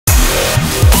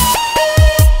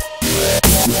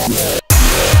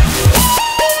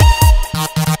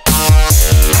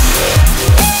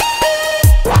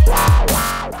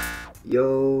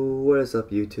up,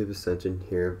 YouTube? Ascension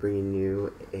here, bringing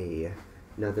you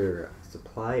another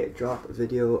supply drop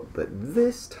video, but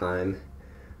this time,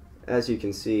 as you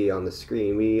can see on the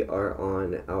screen, we are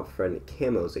on our friend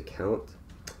Camo's account.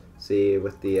 See,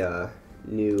 with the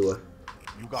new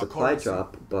supply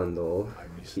drop bundle,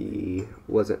 he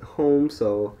wasn't home,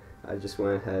 so I just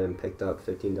went ahead and picked up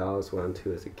 $15, went onto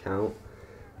his account.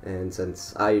 And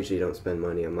since I usually don't spend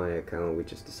money on my account, we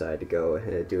just decided to go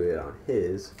ahead and do it on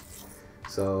his.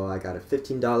 So I got a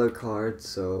 $15 card,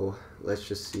 so let's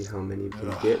just see how many we can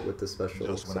get with the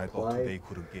special supply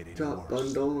drop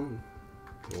bundle.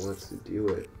 Well, let's do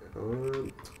it. So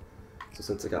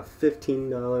since I got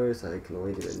 $15, I can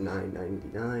only get it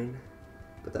 $9.99.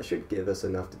 But that should give us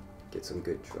enough to get some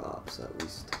good drops, at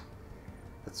least.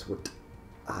 That's what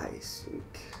I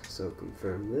think. So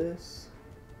confirm this.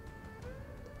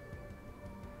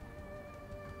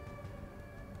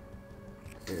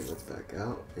 And let's back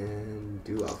out and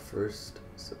do our first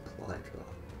supply drop.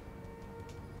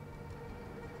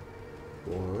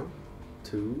 1,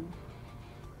 2.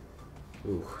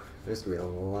 Ooh, there's gonna be a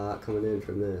lot coming in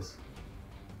from this.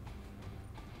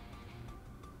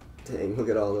 Dang, look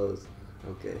at all those.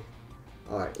 Okay.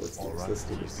 Alright, let's do this. Let's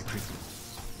do this.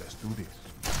 Let's do this.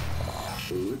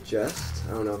 Ooh, Jest.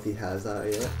 I don't know if he has that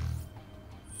yet.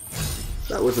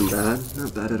 That wasn't bad.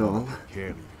 Not bad at all.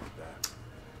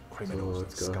 So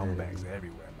let's go ahead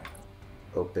and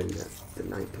open the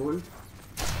ninth one.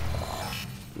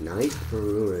 Night for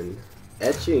Ruin.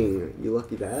 Etching, you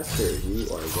lucky bastard. You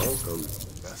are welcome.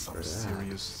 That's some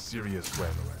serious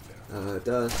weather right there.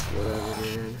 Dust, whatever,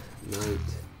 man. Night.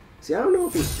 See, I don't know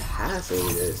if he has any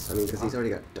of this. I mean, because he's already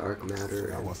got Dark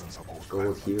Matter and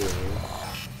Gold Hero.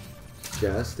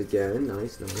 Just again,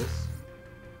 nice.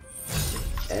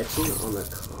 Etching on the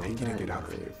combat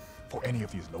knife. For any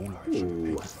of these low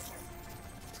lives.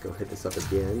 Let's go hit this up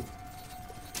again.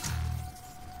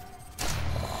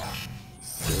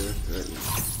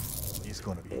 He's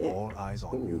gonna be all eyes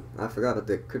on you. I forgot about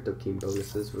the crypto key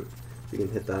bonuses. We can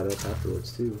hit that up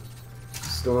afterwards too.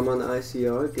 Storm on the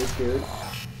ICR, good.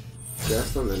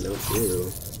 Just on the note too.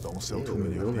 Don't sell too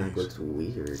many of these. Looks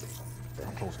weird.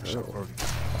 I'm closing shop early.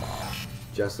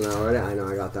 Just now already. I know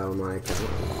I got that on my account.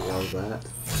 I love that.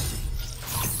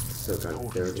 Still got a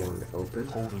third one to open.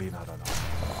 Totally not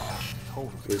enough.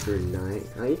 Totally. Wizard Knight.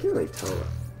 You can't really tell it.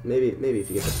 Maybe if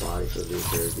you get the body for the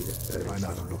wizard, you get better. Why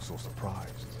not look so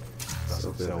surprised?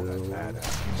 Doesn't sell that bad.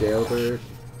 Jailbird.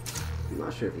 I'm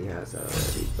not sure if he has that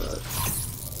already, but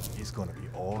he's gonna be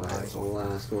all eyes the on.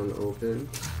 last one open.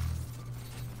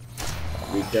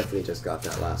 We definitely just got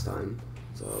that last time,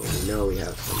 so we know we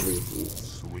have some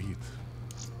repeats. Sweet.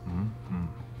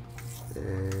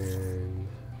 And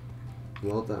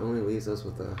well, that only leaves us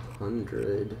with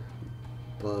 100,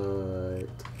 but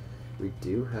we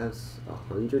do have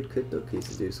 100 crypto keys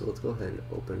to do, so let's go ahead and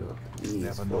open up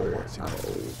these for our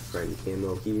old friend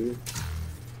Camo here.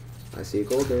 I see a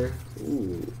gold there.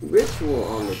 Ooh, Ritual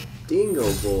on the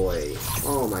Dingo Boy.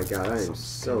 Oh my god, I am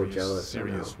so jealous.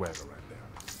 Serious weather right there.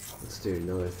 Let's do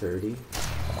another 30.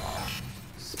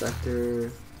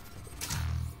 Spectre.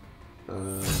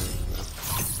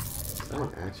 Is that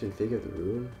an action figure of the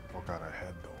Ruin? Oh god, I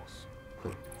had those.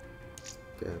 Okay,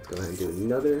 let's go ahead and do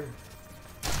another.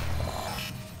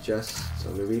 Just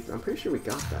on the reef. I'm pretty sure we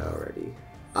got that already.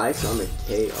 Ice on the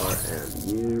KRM.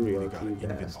 You lucky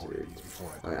bastard.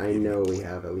 Alright, I know we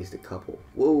have at least a couple.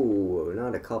 Whoa,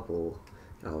 not a couple.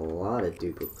 A lot of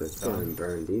duplicates. Go ahead and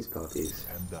burn these puppies.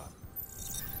 And done.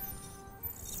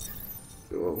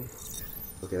 Whoa.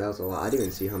 Okay, that was a lot. I didn't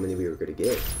even see how many we were going to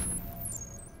get.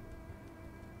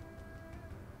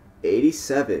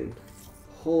 87.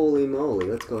 Holy moly.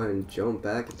 Let's go ahead and jump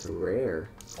back into rare.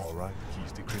 Alright,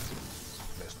 keys decrypted.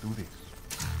 Let's do this.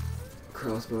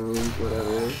 Crossbones,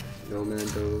 whatever. No Man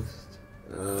Ghost.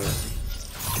 Well,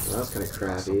 that was kind of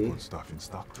crappy. Good stuff in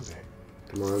stock today.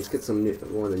 Come on, let's get some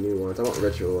one of the new ones. I want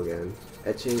Ritual again.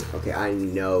 Etching. Okay, I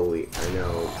know we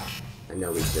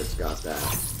just got that.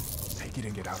 Take it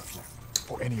and get out of here.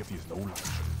 For any of these low lives,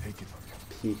 take it from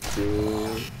you.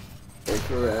 P2.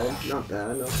 Infrared. Not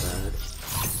bad.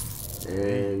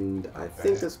 And I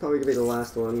think that's probably gonna be the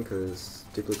last one because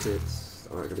duplicates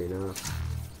aren't gonna be enough.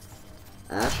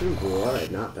 Ashen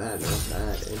Blood, not bad. And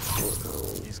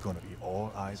silicone. He's gonna be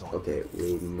all eyes on. Okay,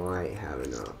 we might have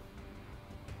enough.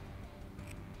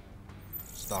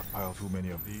 Stockpile too many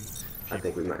of these. I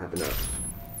think we might have enough.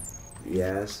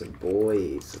 Yes,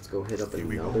 boys. Let's go hit up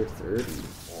another 30.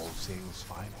 All sales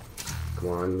final. Come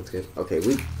on, let's get. Okay,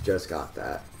 we just got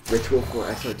that. Ritual for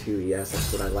XR2. Yes,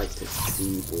 that's what I like to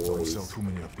see, boys. Don't sell too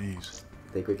many of these.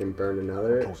 Think we can burn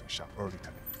another? Closing shop early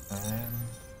today. And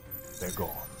they're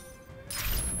gone.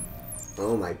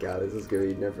 Oh my god, this is gonna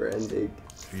be never ending.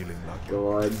 Feeling lucky.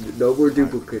 Go on, no more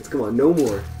duplicates. Come on, no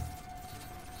more.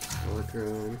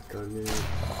 Holocron, gunman.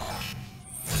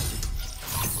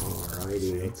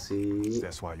 Alrighty, let's see.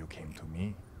 That's why you came to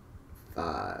me.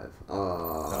 5.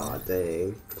 Aw,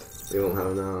 dang. We won't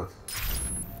have enough.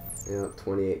 Yep,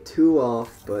 28. 2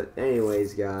 off, but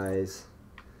anyways, guys.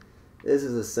 This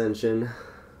is Ascension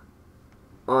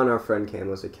on our friend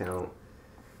Camo's account.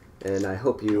 And I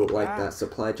hope you like that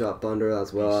supply drop bundle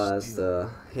as well as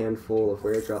the handful of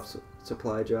rare drop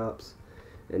supply drops.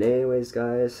 And anyways,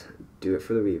 guys, do it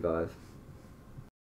for the revive.